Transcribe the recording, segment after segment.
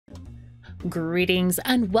Greetings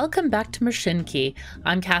and welcome back to Mashinky.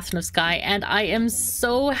 I'm KatherineOfSky and I am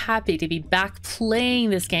so happy to be back playing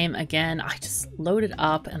this game again. I just load it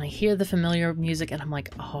up and I hear the familiar music and I'm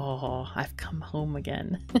like, oh, I've come home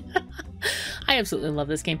again. I absolutely love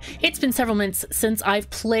this game. It's been several months since I've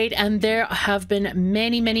played and there have been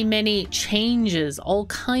many changes, all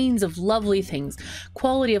kinds of lovely things,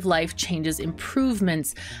 quality of life changes,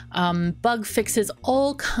 improvements, bug fixes,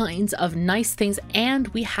 all kinds of nice things, and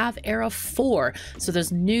we have Era 4. So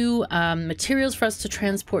there's new materials for us to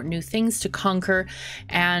transport, new things to conquer,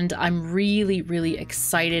 and I'm really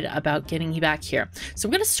excited about getting you back here. So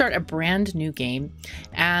I'm going to start a brand new game,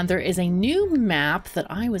 and there is a new map that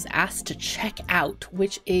I was asked to check out,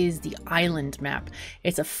 which is the island map.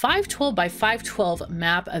 It's a 512 by 512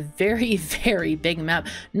 map, a very big map,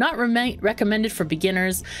 not recommended for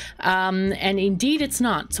beginners, and indeed it's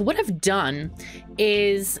not. So what I've done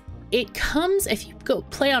is it comes, if you go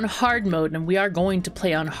play on hard mode, and we are going to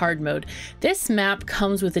play on hard mode, this map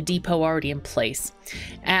comes with a depot already in place,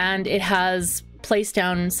 and it has placed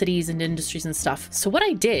down cities and industries and stuff. So what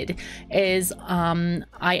I did is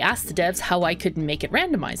I asked the devs how I could make it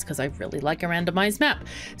randomized, because I really like a randomized map.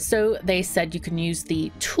 So they said you can use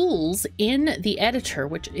the tools in the editor,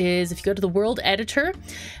 which is if you go to the world editor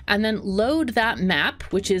and then load that map,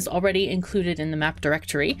 which is already included in the map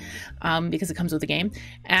directory because it comes with the game,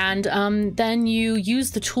 and then you use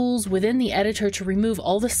the tools within the editor to remove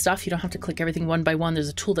all the stuff. You don't have to click everything one by one. There's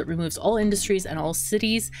a tool that removes all industries and all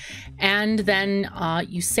cities, and then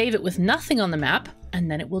you save it with nothing on the map, and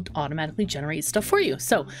then it will automatically generate stuff for you.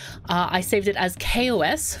 So I saved it as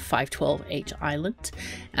KOS 512H Island,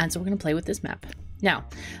 and so we're going to play with this map. Now,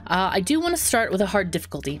 I do want to start with a hard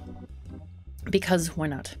difficulty, because why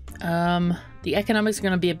not? The economics are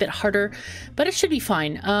going to be a bit harder, but it should be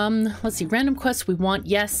fine. Let's see, random quests we want,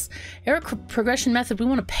 yes. Error progression method, we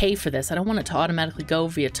want to pay for this. I don't want it to automatically go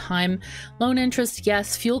via time. Loan interest,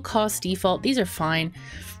 yes. Fuel cost default, these are fine.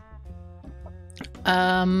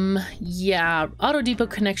 Yeah, auto depot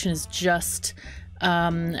connection is just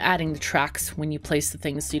adding the tracks when you place the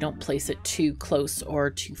things, so you don't place it too close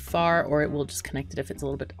or too far, or it will just connect it if it's a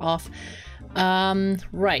little bit off.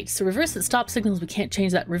 Right, so reverse at stop signals, we can't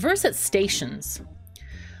change that. Reverse at stations.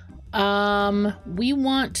 We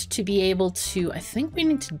want to be able to, I think we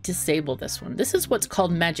need to disable this one. This is what's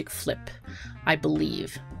called magic flip, I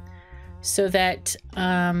believe, so that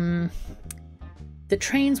the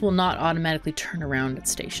trains will not automatically turn around at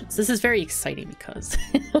stations. This is very exciting because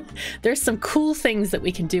there's some cool things that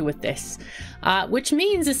we can do with this, which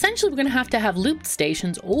means essentially we're going to have looped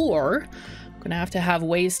stations, or we're going to have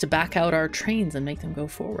ways to back out our trains and make them go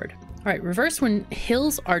forward. All right, reverse when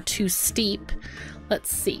hills are too steep.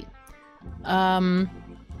 Let's see.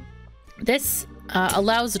 This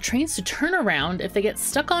allows the trains to turn around if they get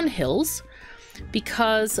stuck on hills,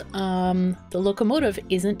 because the locomotive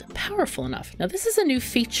isn't powerful enough. Now, this is a new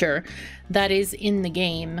feature that is in the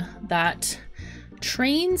game, that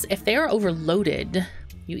trains, if they are overloaded,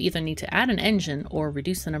 you either need to add an engine or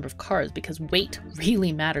reduce the number of cars, because weight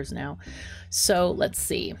really matters now. So let's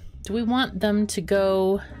see. Do we want them to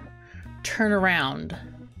go turn around?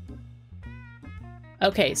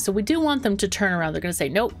 Okay, so we do want them to turn around. They're going to say,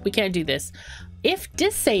 nope, we can't do this. If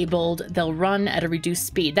disabled, they'll run at a reduced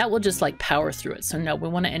speed. That will just like power through it. So no, we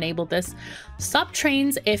want to enable this. Stop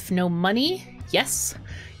trains if no money. Yes.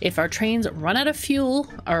 If our trains run out of fuel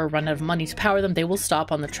or run out of money to power them, they will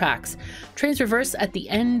stop on the tracks. Trains reverse at the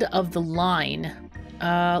end of the line.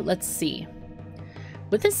 Let's see.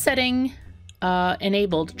 With this setting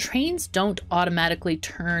enabled, trains don't automatically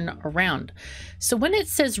turn around. So when it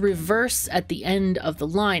says reverse at the end of the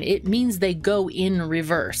line, it means they go in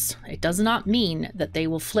reverse. It does not mean that they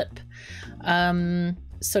will flip.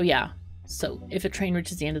 So yeah, so if a train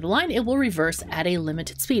reaches the end of the line, it will reverse at a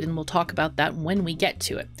limited speed, and we'll talk about that when we get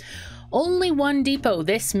to it. Only one depot.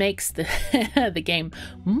 This makes the the game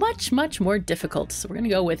much more difficult. So we're going to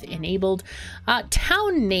go with enabled.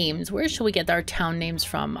 Town names. Where should we get our town names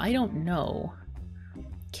from? I don't know.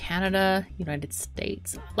 Canada, United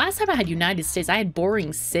States. Last time I had United States, I had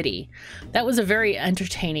Boring City. That was a very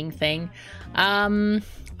entertaining thing.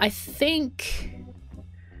 I think,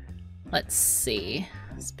 let's see.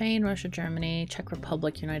 Spain, Russia, Germany, Czech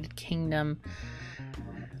Republic, United Kingdom.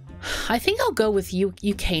 I think I'll go with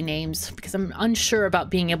UK names, because I'm unsure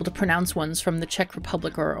about being able to pronounce ones from the Czech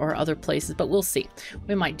Republic or other places, but we'll see.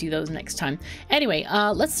 We might do those next time. Anyway,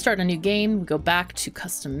 let's start a new game. We go back to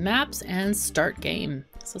custom maps and start game.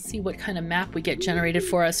 So let's see what kind of map we get generated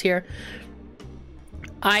for us here.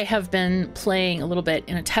 I have been playing a little bit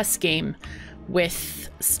in a test game with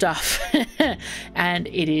stuff and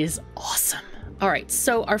it is awesome. All right,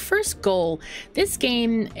 so our first goal, this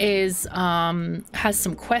game is has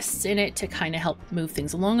some quests in it to kind of help move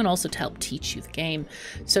things along and also to help teach you the game.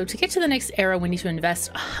 So to get to the next era, we need to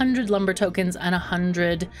invest 100 lumber tokens and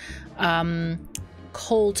 100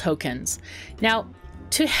 coal tokens. Now,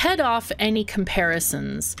 to head off any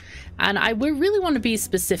comparisons, and I would really want to be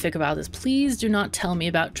specific about this, please do not tell me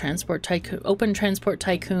about Transport Tycoon, Open Transport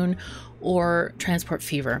Tycoon, or Transport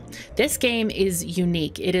Fever. This game is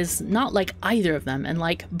unique. It is not like either of them, and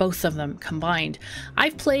like both of them combined.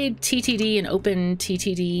 I've played TTD and Open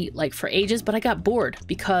TTD like for ages, but I got bored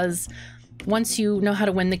because once you know how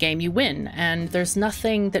to win the game, you win, and there's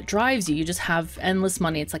nothing that drives you. You just have endless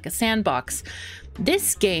money. It's like a sandbox.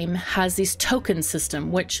 This game has this token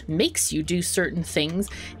system, which makes you do certain things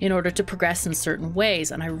in order to progress in certain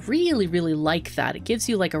ways, and I really, really like that. It gives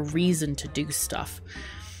you like a reason to do stuff.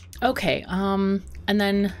 Okay, and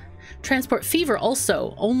then Transport Fever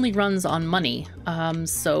also only runs on money,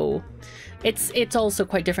 so it's also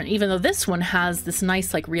quite different, even though this one has this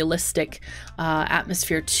nice like realistic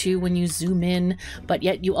atmosphere too when you zoom in, but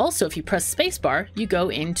yet you also, if you press spacebar, you go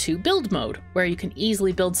into build mode where you can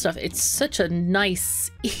easily build stuff. It's such a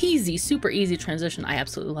nice, easy, super easy transition. I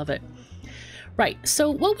absolutely love it. Right,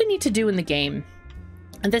 so what we need to do in the game,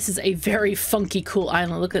 and this is a very funky, cool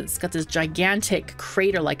island. Look, it's got this gigantic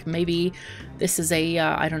crater, like maybe this is a,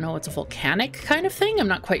 I don't know, it's a volcanic kind of thing. I'm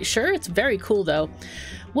not quite sure. It's very cool though.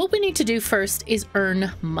 What we need to do first is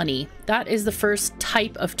earn money. That is the first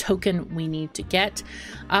type of token we need to get.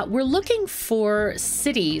 We're looking for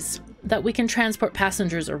cities that we can transport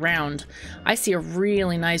passengers around. I see a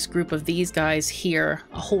really nice group of these guys here,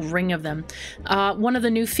 a whole ring of them. One of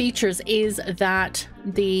the new features is that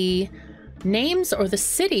the names or the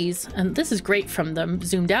cities, and this is great from the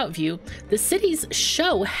zoomed out view, the cities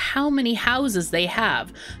show how many houses they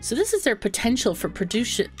have. So this is their potential for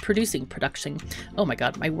producing. Oh my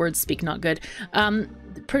god, my words speak not good.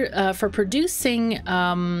 For producing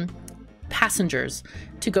passengers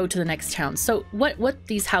to go to the next town. So what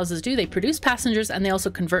these houses do, they produce passengers and they also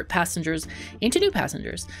convert passengers into new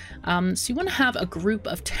passengers. So you want to have a group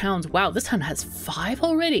of towns. Wow, this town has 5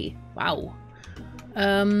 already. Wow.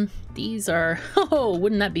 These are, oh,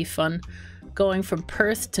 wouldn't that be fun? Going from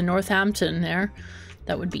Perth to Northampton there.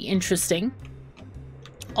 That would be interesting.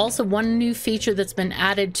 Also, one new feature that's been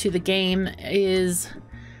added to the game is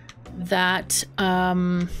that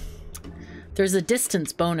there's a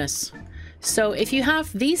distance bonus. So if you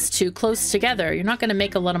have these two close together, you're not going to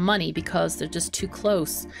make a lot of money because they're just too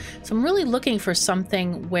close. So I'm really looking for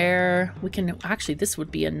something where we can, actually this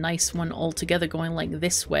would be a nice one altogether, going like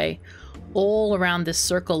this way, all around this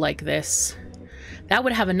circle like this. That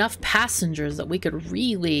would have enough passengers that we could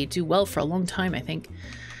really do well for a long time, I think.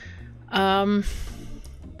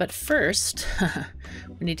 But first,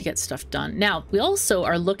 we need to get stuff done. Now, we also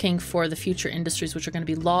are looking for the future industries, which are going to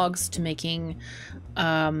be logs to making,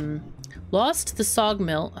 logs to the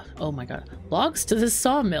sawmill. Oh my god. Logs to the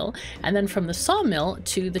sawmill. And then from the sawmill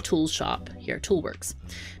to the tool shop here, Toolworks.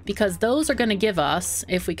 Because those are going to give us,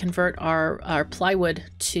 if we convert our plywood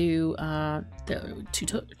to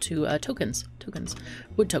tokens,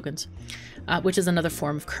 wood tokens, which is another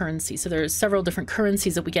form of currency. So there's several different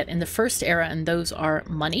currencies that we get in the first era, and those are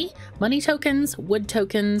money tokens, wood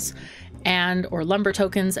tokens, or lumber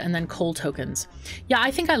tokens, and then coal tokens. Yeah, I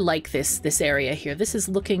think I like this area here. This is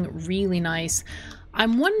looking really nice.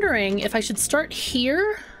 I'm wondering if I should start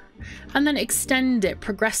here and then extend it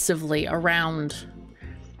progressively around.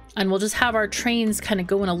 And we'll just have our trains kind of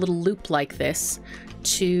go in a little loop like this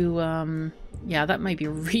to, yeah, that might be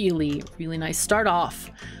really, really nice. Start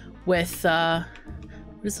off with,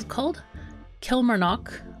 what is it called?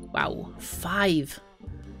 Kilmarnock. Wow, 5.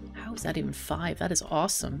 How is that even 5? That is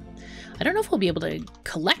awesome. I don't know if we'll be able to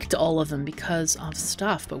collect all of them because of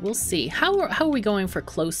stuff, but we'll see. How are we going for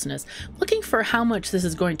closeness? Looking for how much this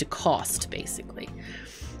is going to cost, basically.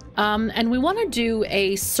 And we want to do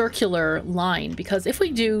a circular line, because if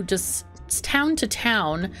we do just town to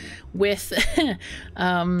town with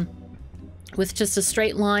with just a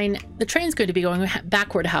straight line, the train's going to be going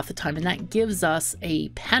backward half the time, and that gives us a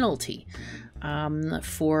penalty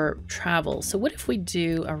for travel. So what if we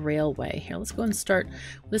do a railway? Here, let's go and start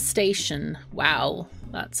with a station. Wow,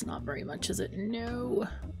 that's not very much, is it? No.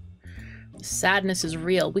 Sadness is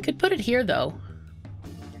real. We could put it here, though.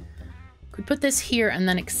 Could put this here and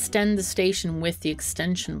then extend the station with the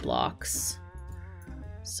extension blocks.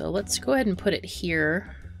 So let's go ahead and put it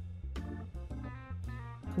here.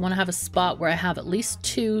 I want to have a spot where I have at least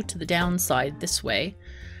 2 to the downside this way.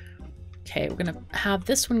 Okay, we're gonna have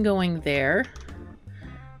this one going there.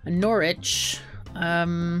 And Norwich.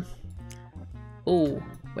 Oh,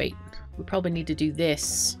 wait. we probably need to do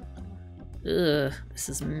this. Ugh, this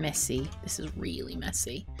is messy. This is really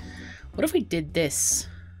messy. What if we did this?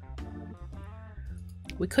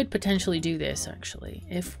 We could potentially do this, actually.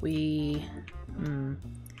 If we...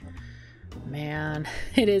 Man,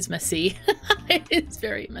 it is messy. It's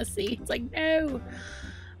very messy. It's like, no.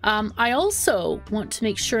 I also want to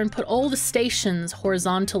make sure and put all the stations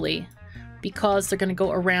horizontally because they're going to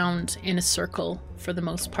go around in a circle for the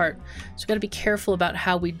most part. So we've got to be careful about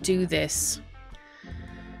how we do this.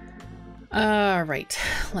 All right,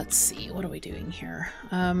 let's see. What are we doing here?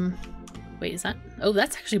 Wait, is that? Oh,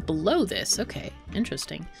 that's actually below this. Okay,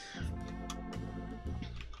 interesting.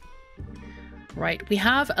 Right, we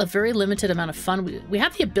have a very limited amount of fun. We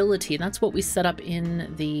have the ability, and that's what we set up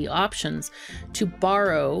in the options, to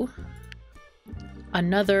borrow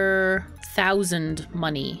another 1,000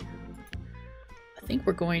 money. I think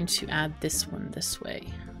we're going to add this one this way,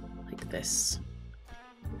 like this.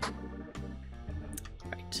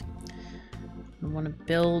 Right. We want to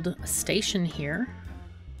build a station here.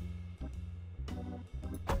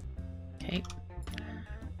 Okay.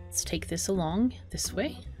 Let's take this along this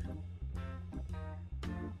way.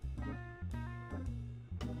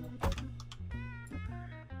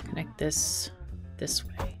 Connect this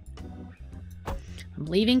way. I'm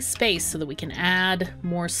leaving space so that we can add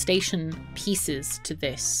more station pieces to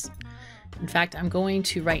this. In fact, I'm going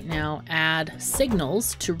to right now add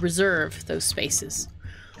signals to reserve those spaces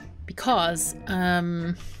because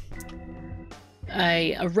a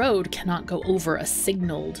road cannot go over a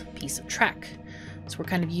signaled piece of track. So we're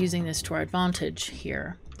kind of using this to our advantage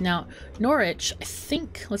here. Now, Norwich, I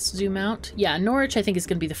think, let's zoom out. Yeah, Norwich, I think, is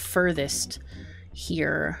going to be the furthest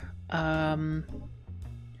here. So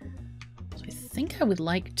I think I would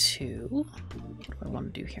like to... What do I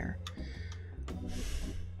want to do here?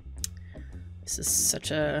 This is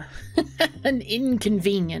such a an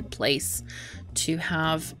inconvenient place to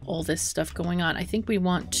have all this stuff going on. I think we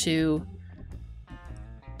want to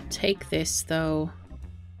take this, though.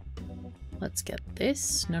 Let's get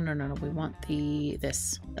this. No. We want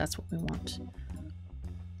this. That's what we want.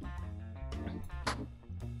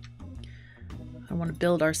 I want to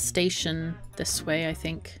build our station this way, I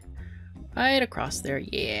think. Right across there.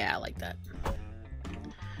 Yeah, I like that.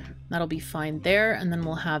 That'll be fine there, and then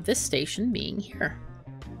we'll have this station being here.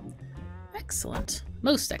 Excellent.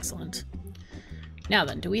 Most excellent. Now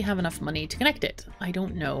then, do we have enough money to connect it? I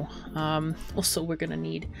don't know. Also, we're going to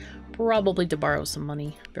need probably to borrow some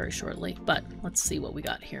money very shortly, but let's see what we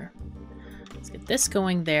got here. Let's get this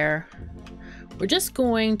going there. We're just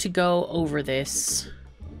going to go over this.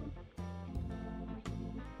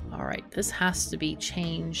 All right, this has to be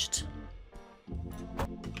changed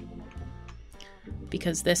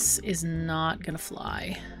because this is not gonna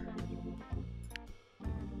fly.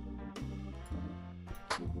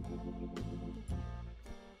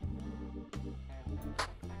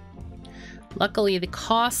 Luckily, the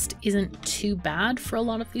cost isn't too bad for a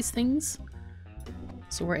lot of these things,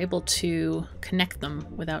 so we're able to connect them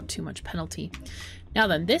without too much penalty. Now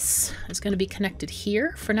then, this is going to be connected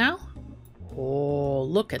here for now. Oh,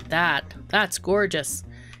 look at that. That's gorgeous.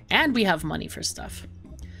 And we have money for stuff.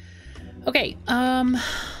 Okay,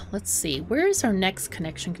 let's see. Where is our next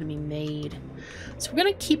connection going to be made? So we're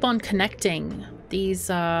going to keep on connecting these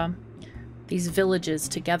villages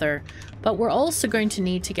together, but we're also going to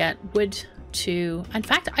need to get wood to... In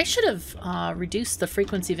fact, I should have reduced the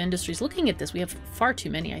frequency of industries. Looking at this, we have far too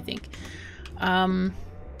many, I think.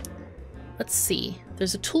 Let's see.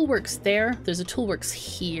 There's a toolworks there. There's a toolworks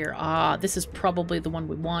here. This is probably the one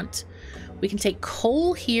we want. We can take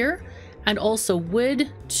coal here and also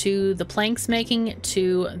wood to the planks making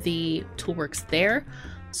to the toolworks there.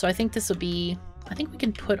 So I think this will be... I think we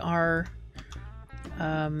can put our...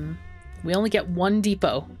 we only get one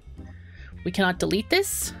depot. We cannot delete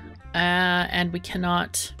this, and we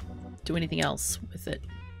cannot do anything else with it.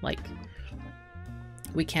 Like,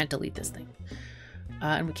 we can't delete this thing.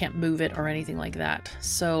 And we can't move it or anything like that.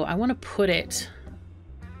 So I want to put it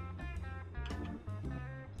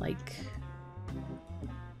like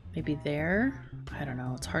maybe there. I don't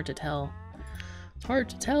know. It's hard to tell. It's hard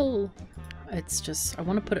to tell. It's just, I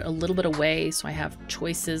want to put it a little bit away so I have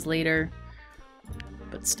choices later.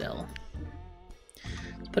 But still.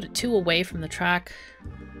 Let's put it 2 away from the track.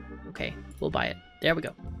 Okay, we'll buy it. There we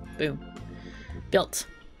go. Boom. Built.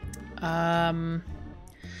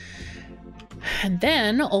 And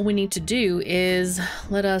then all we need to do is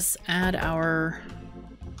let us add our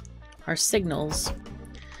signals.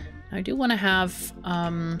 I do want to have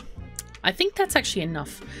I think that's actually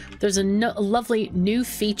enough. There's a lovely new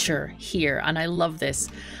feature here, and I love this.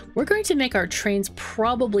 We're going to make our trains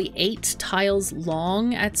probably 8 tiles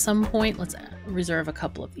long at some point. Let's reserve a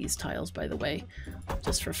couple of these tiles, by the way,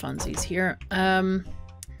 just for funsies here.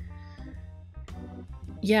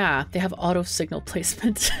 Yeah, they have auto signal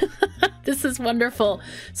placement. This is wonderful.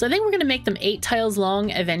 So I think we're going to make them 8 tiles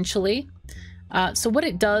long eventually. So what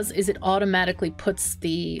it does is it automatically puts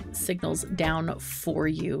the signals down for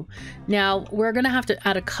you. Now, we're going to have to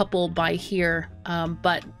add a couple by here,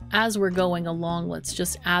 but as we're going along, let's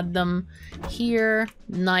just add them here.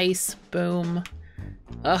 Nice. Boom.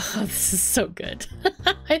 Oh, this is so good.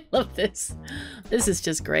 I love this. This is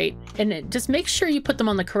just great. And just make sure you put them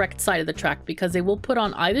on the correct side of the track because they will put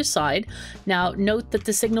on either side. Now, note that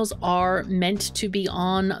the signals are meant to be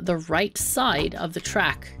on the right side of the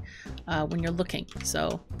track when you're looking.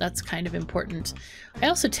 So that's kind of important. I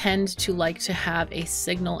also tend to like to have a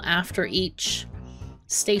signal after each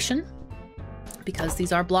station because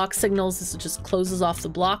these are block signals. This just closes off the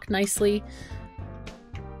block nicely.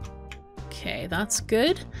 Okay, that's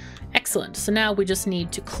good. Excellent. So now we just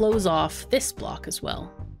need to close off this block as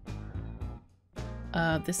well.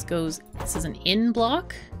 This is an in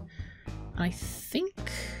block. I think,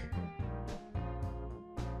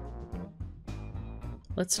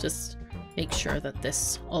 let's just make sure that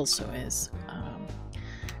this also is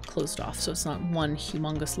closed off so it's not one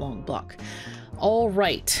humongous long block. All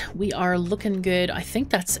right, we are looking good. I think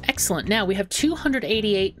that's excellent. Now we have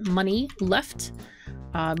 288 money left.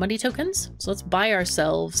 Money tokens. So let's buy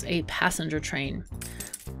ourselves a passenger train.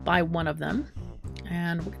 Buy one of them.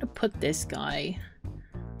 And we're going to put this guy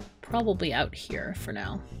probably out here for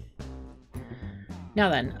now. Now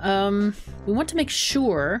then, we want to make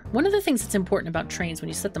sure, one of the things that's important about trains when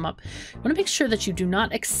you set them up, you want to make sure that you do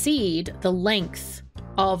not exceed the length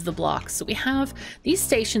of the blocks. So we have, these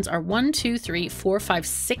stations are 1, 2, 3, 4, 5,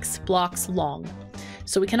 6 blocks long.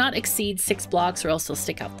 So we cannot exceed 6 blocks or else they'll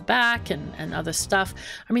stick out the back and other stuff.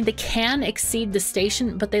 I mean, they can exceed the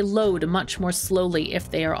station, but they load much more slowly if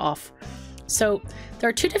they are off. So there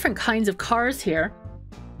are 2 different kinds of cars here.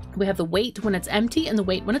 We have the wait when it's empty and the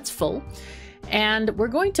wait when it's full. And we're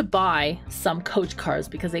going to buy some coach cars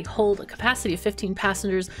because they hold a capacity of 15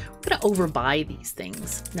 passengers. We're going to overbuy these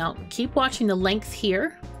things. Now, keep watching the length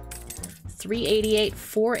here. 388,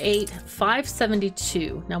 48,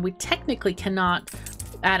 572. Now, we technically cannot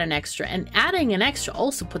add an extra, and adding an extra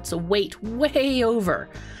also puts a weight way over.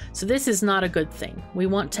 So this is not a good thing. We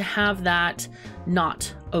want to have that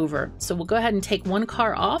not over. So we'll go ahead and take 1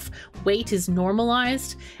 car off. Weight is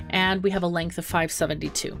normalized, and we have a length of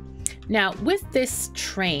 572. Now, with this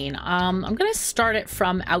train, I'm going to start it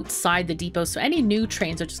from outside the depot. So any new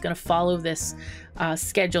trains are just going to follow this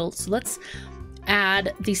schedule. So let's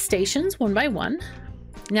add these stations one by one.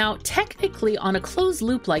 Now, technically, on a closed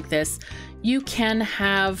loop like this, you can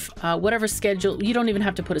have whatever schedule. You don't even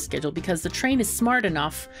have to put a schedule because the train is smart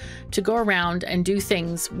enough to go around and do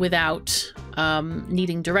things without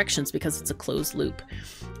needing directions because it's a closed loop.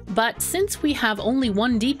 But since we have only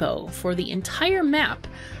 1 depot for the entire map,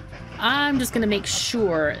 I'm just going to make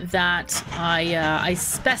sure that I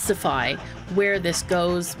specify where this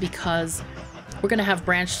goes because we're going to have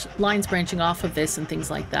lines branching off of this and things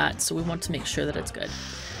like that. So we want to make sure that it's good.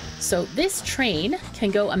 So this train can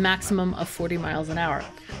go a maximum of 40 miles an hour.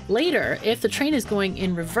 Later, if the train is going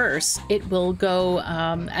in reverse, it will go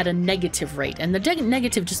at a negative rate. And the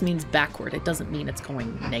negative just means backward. It doesn't mean it's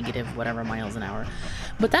going negative whatever miles an hour.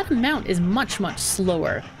 But that amount is much, much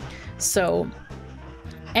slower. So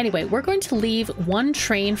anyway, we're going to leave 1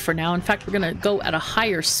 train for now. In fact, we're going to go at a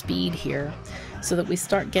higher speed here so that we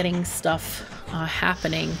start getting stuff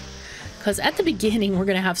happening. Because at the beginning, we're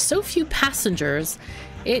going to have so few passengers,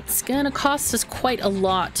 it's going to cost us quite a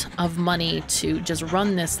lot of money to just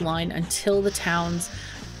run this line until the towns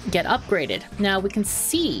get upgraded. Now, we can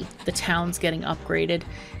see the towns getting upgraded.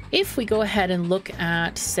 If we go ahead and look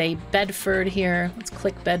at, say, Bedford here, let's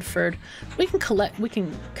click Bedford. We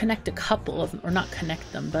can connect a couple of them, or not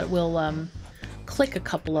connect them, but we'll click a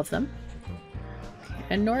couple of them. Okay,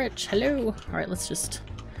 and Norwich, hello. All right, let's just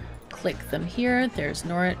click them here. There's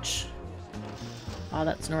Norwich. Oh,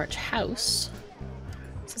 that's Norwich House.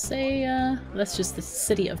 To say, that's just the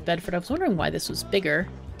city of Bedford. I was wondering why this was bigger.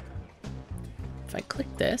 If I click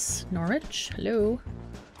this, Norwich, hello.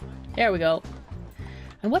 There we go.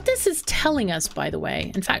 And what this is telling us, by the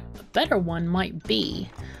way, in fact, a better one might be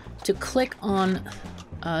to click on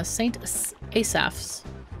St. Asaph's.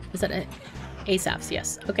 Is that it? Asaph's,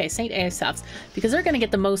 yes. Okay, St. Asaph's, because they're going to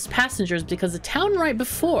get the most passengers because the town right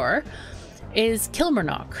before is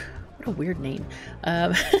Kilmarnock. What a weird name.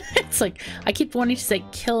 It's like, I keep wanting to say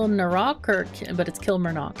Kilmarnock, but it's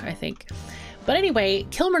Kilmarnock, I think. But anyway,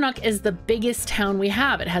 Kilmarnock is the biggest town we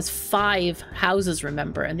have. It has 5 houses,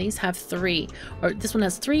 remember, and these have 3. Or this one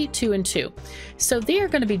has 3, 2, and 2. So they are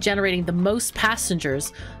going to be generating the most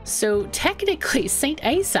passengers. So technically, St.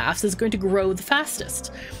 Asaph's is going to grow the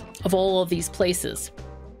fastest of all of these places.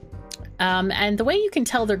 And the way you can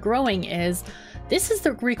tell they're growing is this is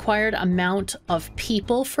the required amount of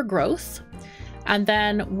people for growth. And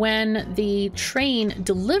then when the train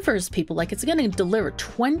delivers people, like it's going to deliver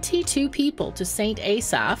 22 people to St.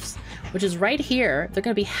 Asaph's, which is right here, they're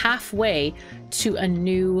going to be halfway to a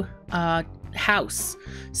new house.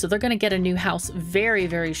 So they're going to get a new house very,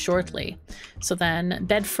 very shortly. So then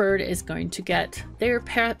Bedford is going to get their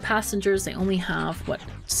passengers. They only have, what,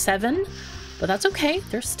 7? But that's okay.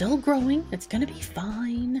 They're still growing. It's going to be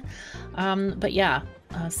fine. But yeah,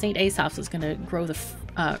 St. Asaph's is going to grow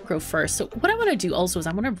first. So what I want to do also is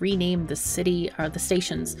I want to rename the city or the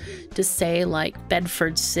stations to say like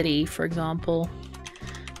Bedford City, for example.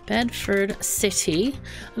 Bedford City.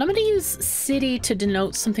 And I'm going to use city to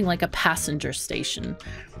denote something like a passenger station.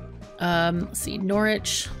 Let's see,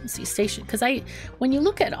 Norwich. Let's see, station. Because when you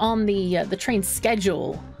look at on the train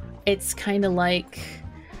schedule, it's kind of like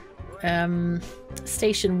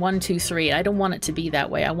station 1, 2, 3. I don't want it to be that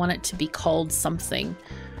way. I want it to be called something.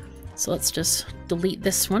 So let's just delete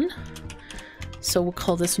this one. So we'll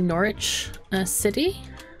call this Norwich City.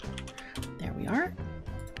 There we are.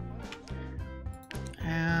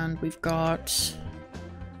 And we've got,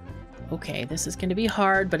 okay, this is going to be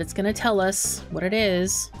hard, but it's going to tell us what it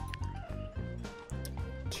is.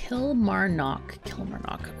 Kilmarnock,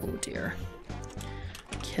 oh dear.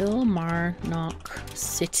 Kilmarnock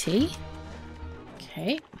City.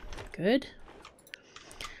 Okay, good.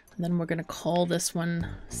 And then we're going to call this one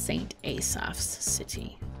St. Asaph's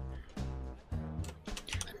City.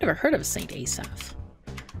 I've never heard of St. Asaph.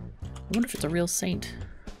 I wonder if it's a real saint.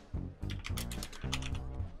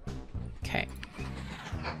 Okay.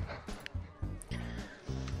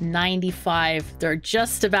 95. They're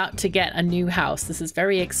just about to get a new house. This is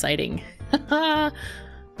very exciting.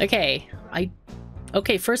 Okay.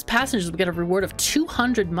 Okay, first passengers will get a reward of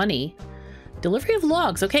 200 money. Delivery of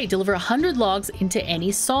logs. Okay, deliver 100 logs into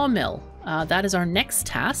any sawmill. That is our next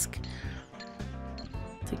task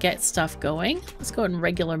to get stuff going. Let's go in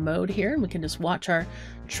regular mode here and we can just watch our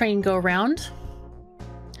train go around.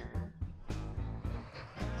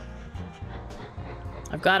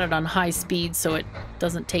 I've got it on high speed so it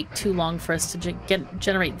doesn't take too long for us to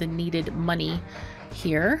generate the needed money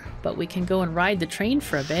here, but we can go and ride the train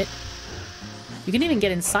for a bit. You can even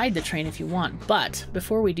get inside the train if you want, but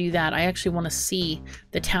before we do that, I actually want to see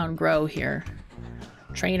the town grow here.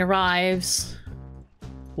 Train arrives.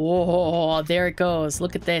 Whoa, there it goes.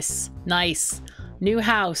 Look at this. Nice. New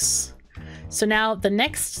house. So now the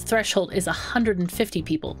next threshold is 150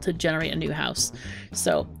 people to generate a new house.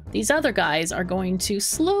 So these other guys are going to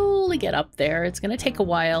slowly get up there. It's going to take a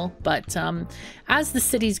while, but as the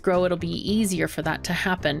cities grow, it'll be easier for that to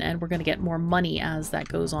happen, and we're going to get more money as that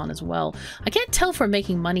goes on as well. I can't tell if we're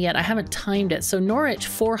making money yet. I haven't timed it. So Norwich,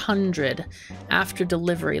 400 after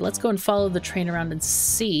delivery. Let's go and follow the train around and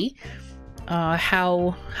see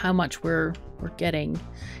how much we're getting.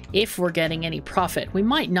 If we're getting any profit. We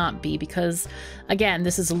might not be because, again,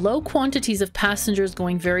 this is low quantities of passengers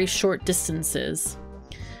going very short distances.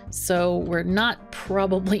 So we're not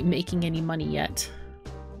probably making any money yet.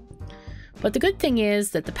 But the good thing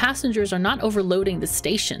is that the passengers are not overloading the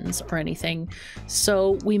stations or anything.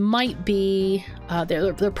 So we might be,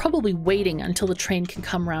 they're probably waiting until the train can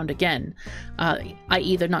come around again,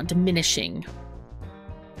 i.e. they're not diminishing.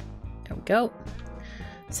 There we go.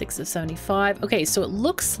 6 of 75. Okay, so it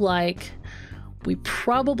looks like we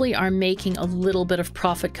probably are making a little bit of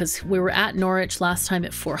profit because we were at Norwich last time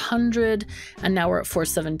at 400 and now we're at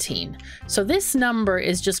 417. So this number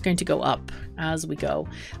is just going to go up as we go.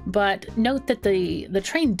 But note that the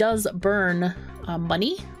train does burn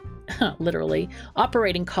money, literally.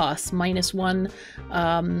 Operating costs -1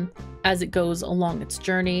 as it goes along its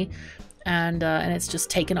journey. And it's just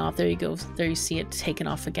taken off. There you go. There you see it taken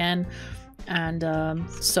off again. And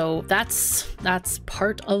so that's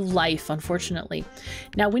part of life, unfortunately.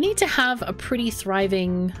 Now we need to have a pretty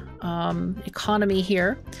thriving economy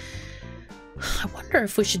here. I wonder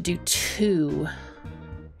if we should do two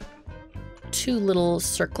little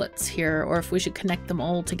circlets here, or if we should connect them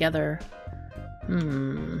all together.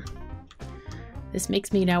 This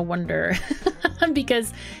makes me now wonder,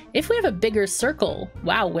 because if we have a bigger circle,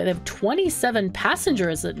 wow, we have 27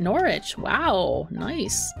 passengers at Norwich. Wow,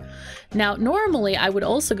 nice. Now, normally I would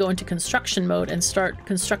also go into construction mode and start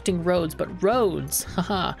constructing roads, but roads,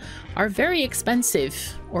 haha, are very expensive,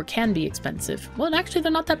 or can be expensive. Well, actually,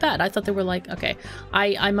 they're not that bad. I thought they were like, okay,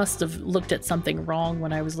 I must have looked at something wrong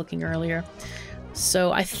when I was looking earlier.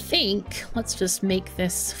 So I think, let's just make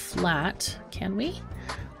this flat. Can we?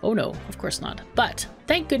 Oh no, of course not. But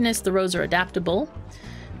thank goodness the roads are adaptable.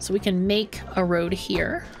 So we can make a road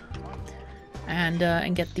here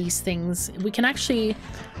and get these things. We can actually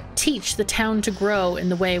teach the town to grow in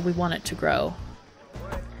the way we want it to grow.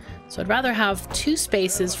 So I'd rather have 2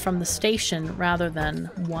 spaces from the station rather than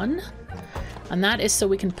 1. And that is so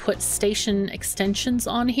we can put station extensions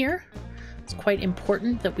on here. It's quite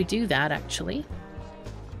important that we do that, actually.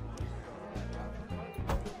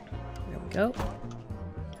 There we go.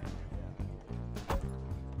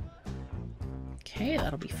 Okay,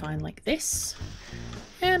 that'll be fine like this.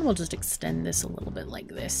 And we'll just extend this a little bit like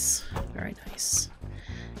this. Very nice.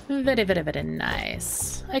 Very, very, very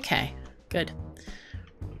nice. Okay, good.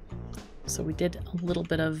 So we did a little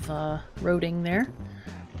bit of roading there.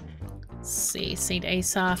 Let's see, St.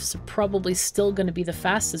 Asaph's probably still going to be the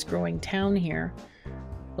fastest growing town here.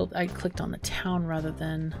 Oh, I clicked on the town rather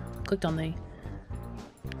than... clicked on the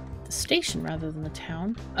station rather than the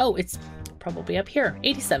town. Oh, it's probably up here.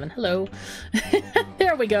 87, hello.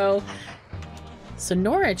 There we go. So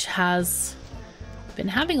Norwich has been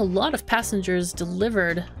having a lot of passengers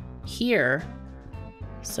delivered here.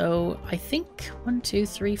 So I think 1, 2,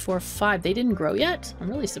 3, 4, 5. They didn't grow yet. I'm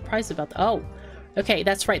really surprised about that. Oh, okay,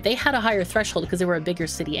 that's right. They had a higher threshold because they were a bigger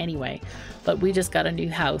city anyway. But we just got a new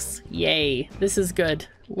house. Yay. This is good.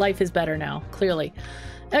 Life is better now, clearly.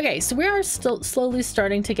 Okay, so we are still slowly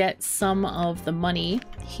starting to get some of the money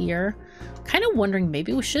here. Kind of wondering,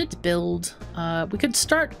 maybe we should build, we could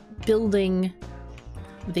start building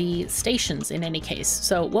the stations in any case.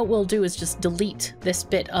 So what we'll do is just delete this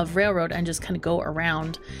bit of railroad and just kind of go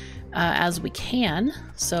around as we can.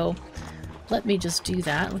 So let me just do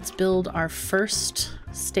that. Let's build our first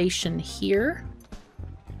station here.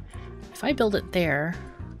 If I build it there,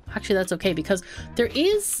 actually that's okay because there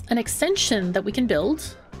is an extension that we can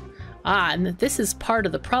build. Ah, and this is part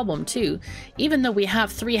of the problem too. Even though we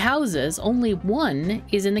have 3 houses, only 1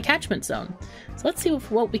 is in the catchment zone. So let's see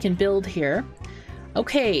what we can build here.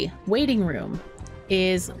 Okay, waiting room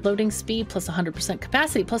is loading speed plus 100%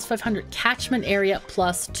 capacity plus 500 catchment area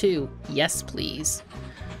plus 2. Yes, please.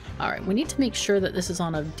 All right, we need to make sure that this is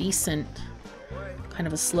on a decent kind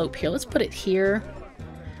of a slope here. Let's put it here.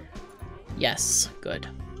 Yes, good.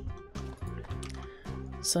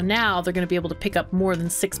 So now they're going to be able to pick up more than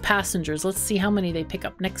 6 passengers. Let's see how many they pick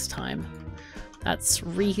up next time. That's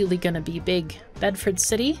really going to be big. Bedford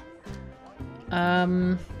City.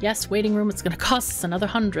 Yes, waiting room. It's going to cost us another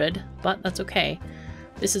 100, but that's okay.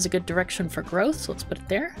 This is a good direction for growth, so let's put it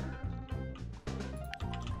there.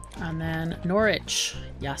 And then Norwich.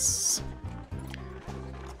 Yes.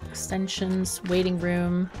 Extensions, waiting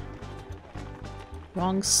room.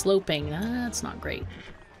 Wrong sloping. That's not great.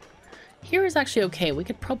 Here is actually okay. We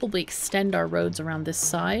could probably extend our roads around this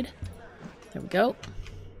side. There we go.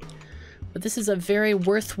 But this is a very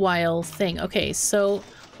worthwhile thing. Okay, so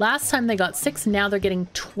last time they got 6, now they're getting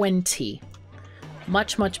 20.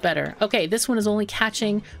 Much, much better. Okay, this one is only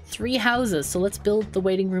catching 3 houses, so let's build the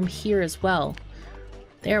waiting room here as well.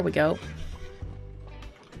 There we go.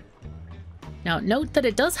 Now, note that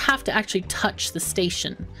it does have to actually touch the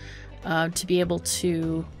station to be able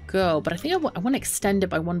to go, but I think I want to extend it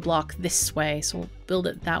by 1 block this way, so we'll build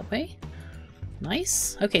it that way.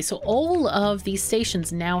 Nice. Okay, so all of these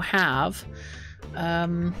stations now have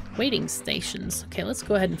waiting stations. Okay, let's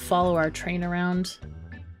go ahead and follow our train around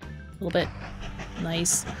a little bit.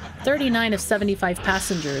 Nice. 39 of 75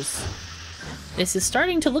 passengers. This is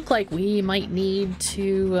starting to look like we might need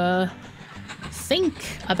to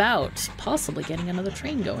think about possibly getting another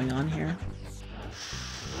train going on here.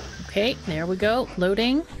 Okay, there we go.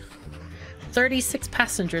 Loading. 36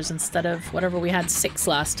 passengers instead of whatever we had 6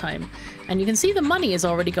 last time. And you can see the money is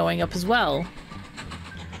already going up as well.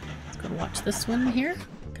 Let's go and watch this one here.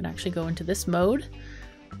 We can actually go into this mode.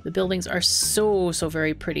 The buildings are so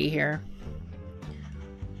very pretty here.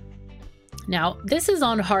 Now, this is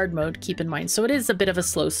on hard mode, keep in mind, so it is a bit of a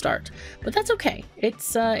slow start. But that's okay.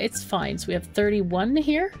 It's fine. So we have 31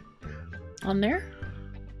 here on there.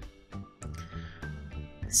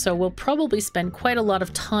 So we'll probably spend quite a lot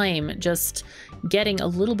of time just getting a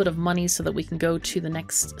little bit of money so that we can go to the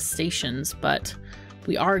next stations. But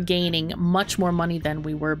we are gaining much more money than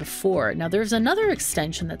we were before. Now there's another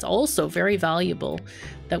extension that's also very valuable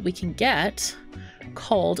that we can get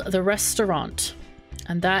called the restaurant.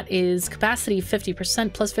 And that is capacity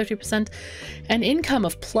 50% plus 50% and income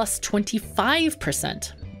of plus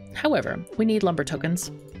 25%. However, we need lumber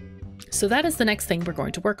tokens. So that is the next thing we're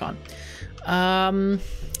going to work on.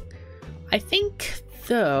 I think,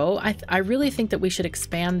 though, I really think that we should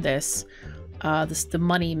expand this, the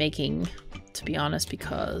money making, to be honest,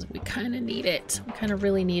 because we kind of need it. We kind of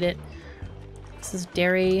really need it. This is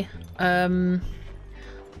dairy. Build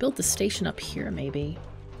the station up here, maybe.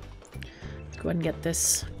 Go ahead and get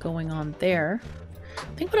this going on there.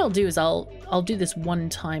 I think what I'll do is I'll do this one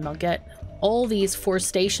time. I'll get all these 4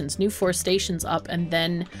 stations, new 4 stations up, and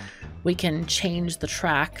then we can change the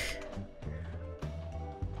track.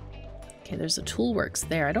 Okay, there's a toolworks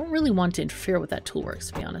there. I don't really want to interfere with that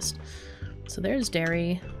toolworks, to be honest. So there's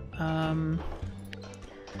dairy.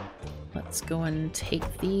 Let's go and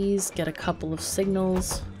take these, get a couple of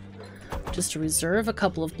signals, just to reserve a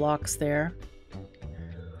couple of blocks there.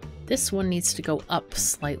 This one needs to go up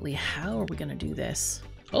slightly. How are we going to do this?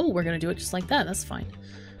 Oh, we're going to do it just like that. That's fine.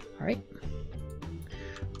 All right.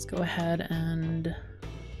 Let's go ahead and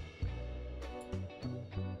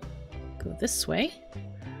go this way.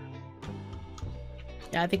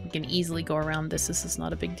 Yeah, I think we can easily go around this. This is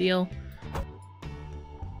not a big deal.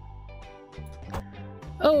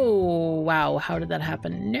 Oh, wow. How did that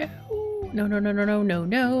happen? No. No, no, no, no, no, no,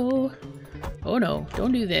 no. Oh, no.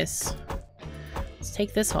 Don't do this. Let's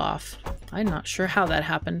take this off. I'm not sure how that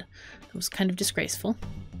happened. It was kind of disgraceful.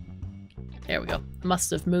 There we go.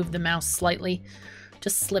 Must have moved the mouse slightly.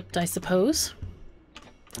 Just slipped, I suppose.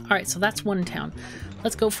 Alright, so that's one town.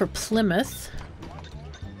 Let's go for Plymouth.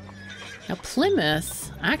 Now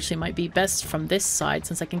Plymouth actually might be best from this side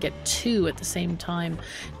since I can get 2 at the same time.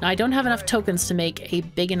 Now I don't have enough tokens to make a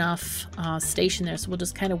big enough station there, so we'll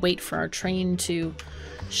just kind of wait for our train to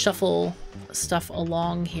shuffle stuff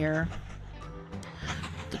along here.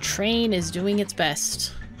 The train is doing its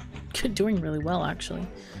best. Doing really well, actually.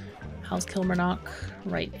 How's Kilmarnock?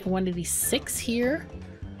 Right, 186 here.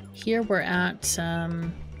 Here we're at, let's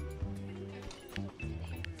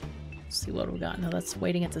see what we got. No, that's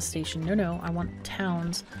waiting at the station. No, no, I want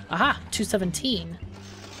towns. Aha! 217.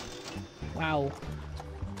 Wow.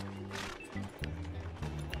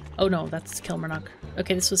 Oh no, that's Kilmarnock.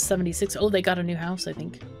 Okay, this was 76. Oh, they got a new house, I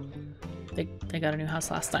think. They got a new house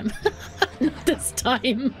last time. Not this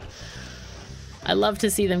time. I love to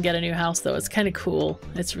see them get a new house, though. It's kind of cool.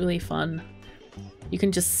 It's really fun. You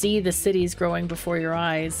can just see the cities growing before your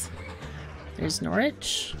eyes. There's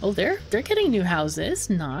Norwich. Oh, they're getting new houses.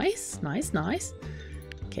 Nice, nice, nice.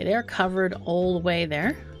 Okay, they're covered all the way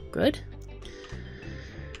there. Good.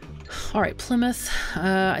 All right, Plymouth.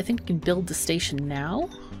 I think we can build the station now.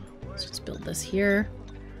 Let's just build this here.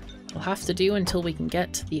 We'll have to do until we can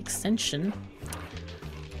get the extension.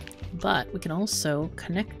 But we can also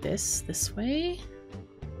connect this way.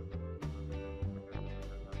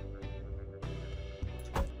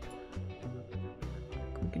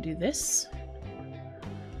 We can do this.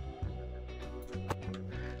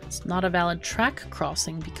 It's not a valid track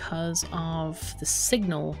crossing because of the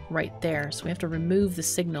signal right there. So we have to remove the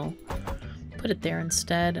signal. Put it there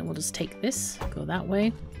instead, and we'll just take this, go that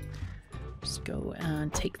way. Just go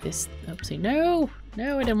and take this. Oopsie, no!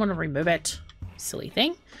 No, I didn't want to remove it. Silly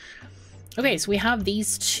thing. Okay, so we have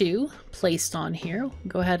these 2 placed on here. We'll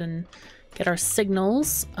go ahead and get our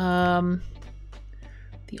signals. The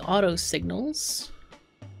auto signals.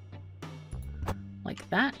 Like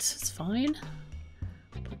that, it's fine.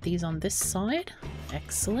 Put these on this side.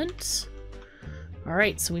 Excellent.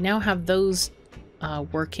 Alright, so we now have those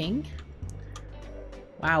working.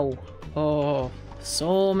 Wow. Oh,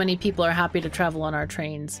 so many people are happy to travel on our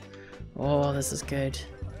trains. Oh, this is good.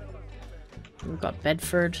 We've got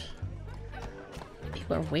Bedford.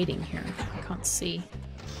 People are waiting here. I can't see.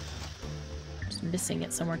 Just missing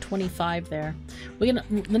it somewhere. 25 there. The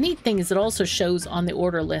neat thing is it also shows on the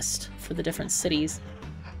order list for the different cities.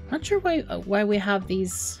 Not sure why we have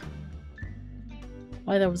these.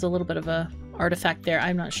 Why there was a little bit of a artifact there.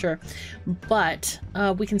 I'm not sure. But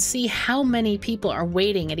we can see how many people are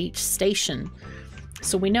waiting at each station.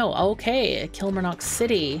 So we know, okay, Kilmarnock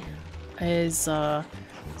City is a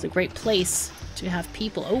great place to have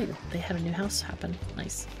people. Oh, they had a new house happen.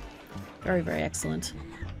 Nice. Very, very excellent.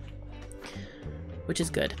 Which is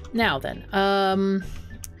good. Now then,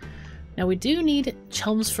 now we do need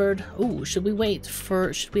Chelmsford. Oh, should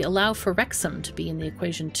we allow for Wrexham to be in the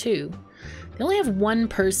equation too? They only have 1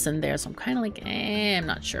 person there, so I'm kind of like, I'm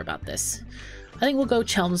not sure about this. I think we'll go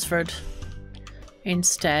Chelmsford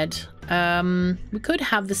instead. We could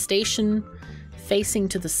have the station facing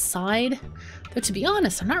to the side. Though to be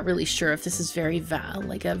honest, I'm not really sure if this is very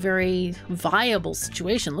a very viable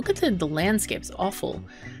situation. Look at the landscape, it's awful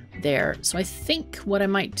there. So I think what I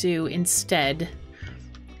might do instead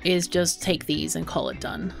is just take these and call it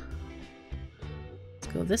done. Let's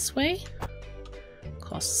go this way.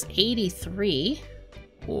 Costs 83.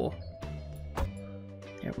 Oh.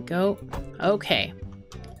 There we go. Okay.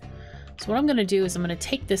 So what I'm going to do is I'm going to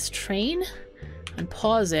take this train and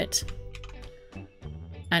pause it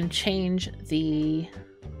and change the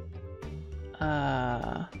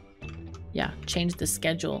change the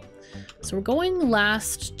schedule. So we're going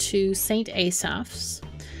last to St. Asaph's,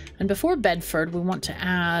 and before Bedford we want to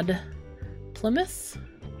add Plymouth.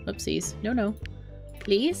 Whoopsies. No,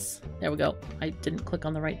 please. There we go. I didn't click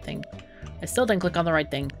on the right thing. I still didn't click on the right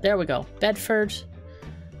thing. There we go. Bedford,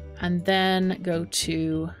 and then go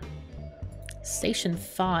to Station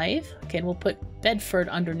 5. Okay, and we'll put Bedford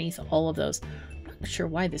underneath all of those. Not sure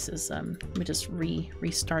why this is. Let me just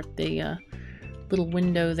restart the little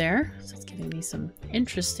window there. So it's giving me some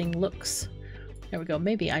interesting looks. There we go.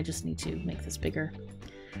 Maybe I just need to make this bigger.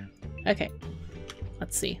 Okay,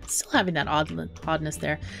 let's see. Still having that oddness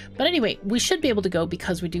there. But anyway, we should be able to go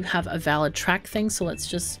because we do have a valid track thing. So let's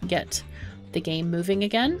just get the game moving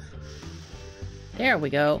again. There we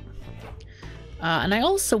go. And I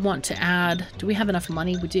also want to add, do we have enough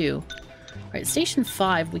money? We do. All right, Station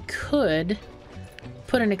 5, we could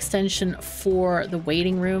put an extension for the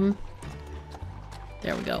waiting room.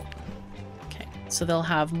 There we go. Okay, so they'll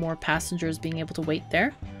have more passengers being able to wait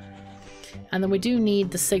there. And then we do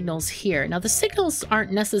need the signals here. Now the signals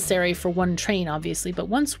aren't necessary for one train, obviously, but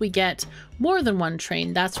once we get more than one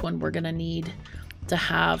train, that's when we're gonna need to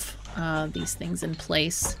have these things in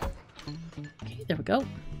place. Okay, there we go.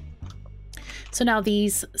 So now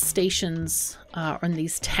these stations or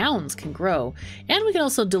these towns can grow, and we can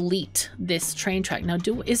also delete this train track. Now,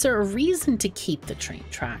 is there a reason to keep the train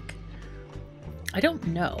track? I don't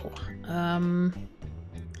know.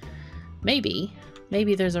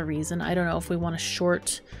 Maybe there's a reason. I don't know if we want a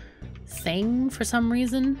short thing for some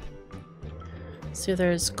reason. So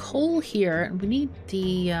there's coal here, and we need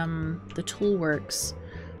the tool works.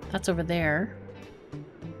 That's over there.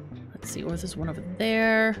 Let's see, or there's one over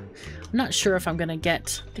there. I'm not sure if I'm gonna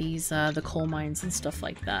get these the coal mines and stuff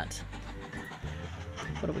like that.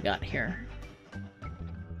 What do we got here?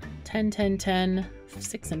 10, 10, 10,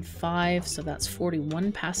 6 and 5, so that's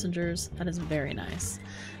 41 passengers. That is very nice.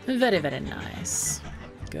 Very, very nice.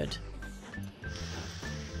 Good.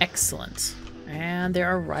 Excellent. And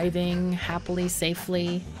they're arriving happily,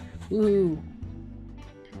 safely. Ooh.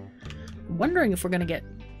 I'm wondering if we're gonna get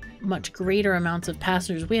much greater amounts of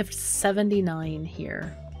passengers. We have 79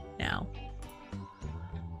 here now.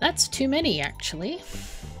 That's too many, actually.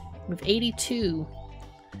 We have 82.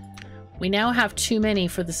 We now have too many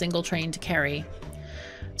for the single train to carry.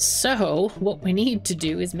 So what we need to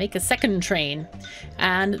do is make a second train.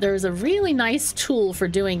 And there's a really nice tool for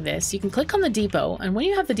doing this. You can click on the depot, and when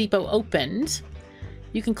you have the depot opened,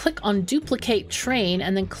 you can click on duplicate train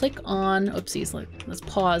and then click on, oopsies, let's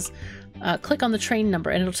pause. Click on the train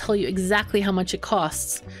number and it'll tell you exactly how much it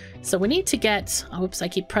costs. So we need to get, oops, I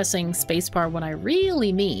keep pressing spacebar when I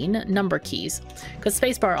really mean number keys, because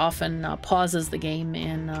spacebar often pauses the game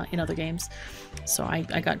in other games. So I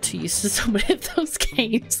got too used to so many of those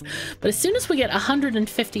games. But as soon as we get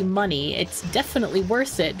 150 money, it's definitely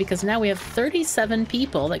worth it, because now we have 37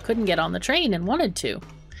 people that couldn't get on the train and wanted to.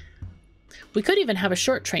 We could even have a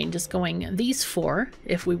short train just going these 4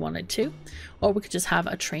 if we wanted to, or we could just have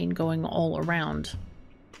a train going all around.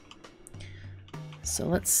 So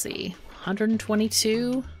let's see,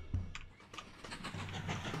 122.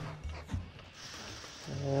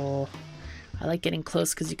 Oh, I like getting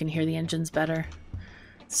close because you can hear the engines better.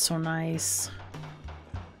 It's so nice.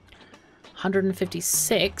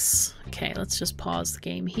 156. Okay, let's just pause the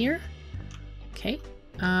game here. Okay.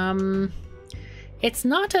 It's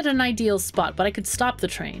not at an ideal spot, but I could stop the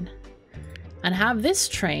train and have this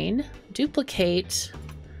train duplicate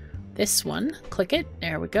this one. Click it.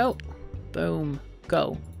 There we go. Boom.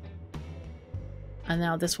 Go. And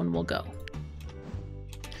now this one will go.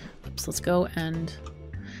 Oops, let's go, and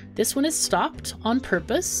this one is stopped on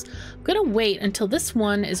purpose. I'm gonna wait until this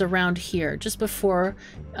one is around here, just before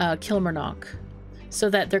Kilmarnock,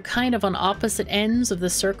 so that they're kind of on opposite ends of the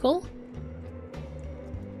circle.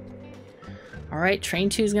 All right, train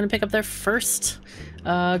 2 is going to pick up their first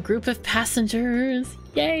group of passengers.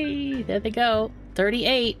 Yay! There they go.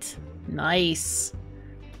 38. Nice.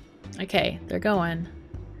 Okay, they're going.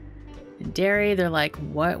 In Derry, they're like,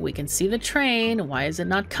 what? We can see the train. Why is it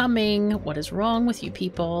not coming? What is wrong with you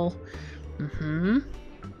people? You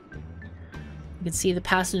can see the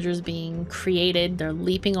passengers being created. They're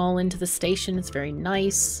leaping all into the station. It's very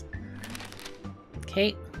nice.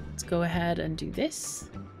 Okay, let's go ahead and do this.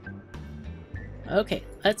 Okay,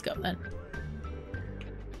 let's go then.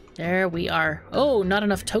 There we are. Oh, not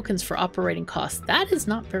enough tokens for operating costs. That is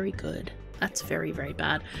not very good. That's very, very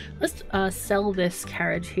bad. Let's sell this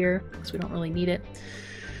carriage here because we don't really need it.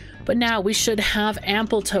 But now we should have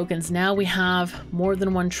ample tokens. Now we have more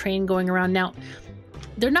than one train going around. Now,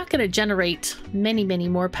 they're not going to generate many, many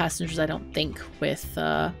more passengers, I don't think, with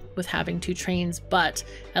having two trains, but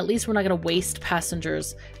at least we're not going to waste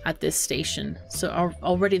passengers at this station. So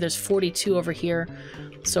already there's 42 over here.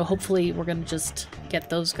 So hopefully we're going to just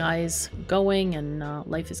get those guys going and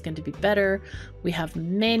life is going to be better. We have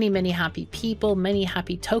many, many happy people, many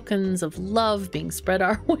happy tokens of love being spread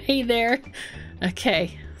our way there.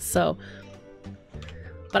 Okay, so,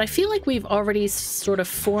 but I feel like we've already sort of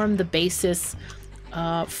formed the basis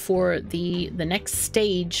for the next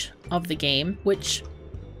stage of the game, which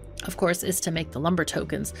of course is to make the lumber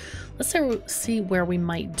tokens. Let's see where we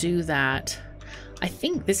might do that. I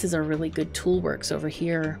think this is a really good toolworks over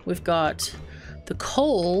here. We've got the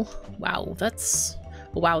coal. Wow, that's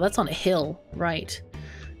on a hill, right?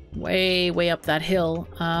 Way up that hill.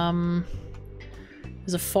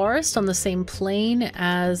 There's a forest on the same plane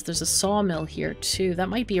as there's a sawmill here too. That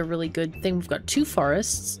might be a really good thing. We've got two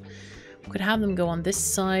forests. We could have them go on this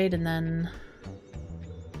side and then...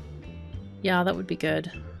 Yeah, that would be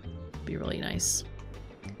good. Be really nice.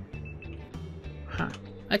 Huh.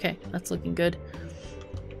 Okay, that's looking good.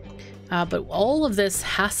 But all of this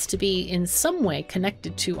has to be in some way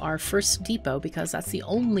connected to our first depot because that's the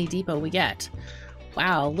only depot we get.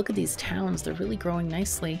 Wow, look at these towns. They're really growing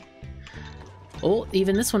nicely. Oh,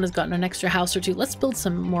 even this one has gotten an extra house or two. Let's build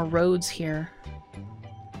some more roads here.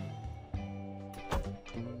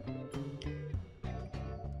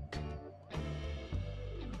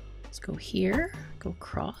 Let's go here, go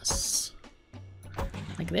across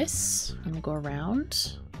like this, and we'll go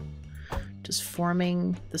around. Just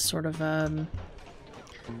forming the sort of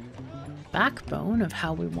backbone of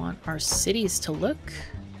how we want our cities to look.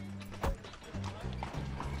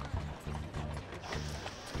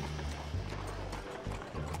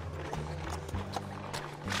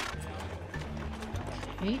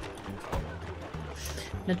 Okay.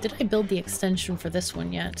 Now, did I build the extension for this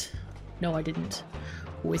one yet? No, I didn't.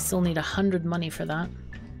 We still need 100 money for that.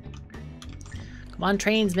 Come on,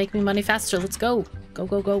 trains, make me money faster. Let's go. Go,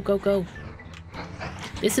 go, go, go, go.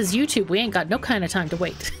 This is YouTube. We ain't got no kind of time to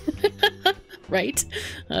wait. Right?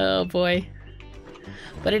 Oh, boy.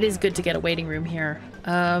 But it is good to get a waiting room here.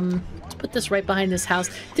 Let's put this right behind this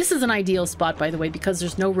house. This is an ideal spot, by the way, because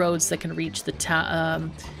there's no roads that can reach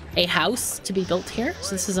the a house to be built here.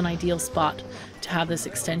 So this is an ideal spot to have this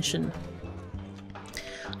extension.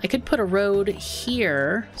 I could put a road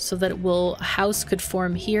here so that a house could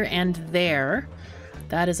form here and there.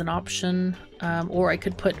 That is an option. Or I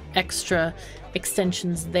could put extra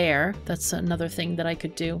extensions there. That's another thing that I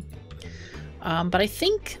could do. But I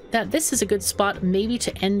think that this is a good spot maybe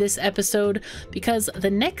to end this episode because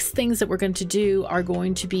the next things that we're going to do are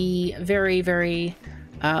going to be very, very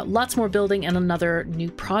lots more building and another new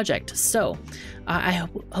project. So I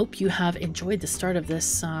hope you have enjoyed the start of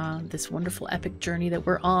this this wonderful epic journey that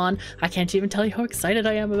we're on. I can't even tell you how excited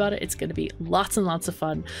I am about it. It's going to be lots and lots of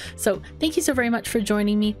fun. So thank you so very much for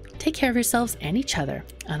joining me. Take care of yourselves and each other,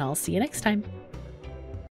 and I'll see you next time.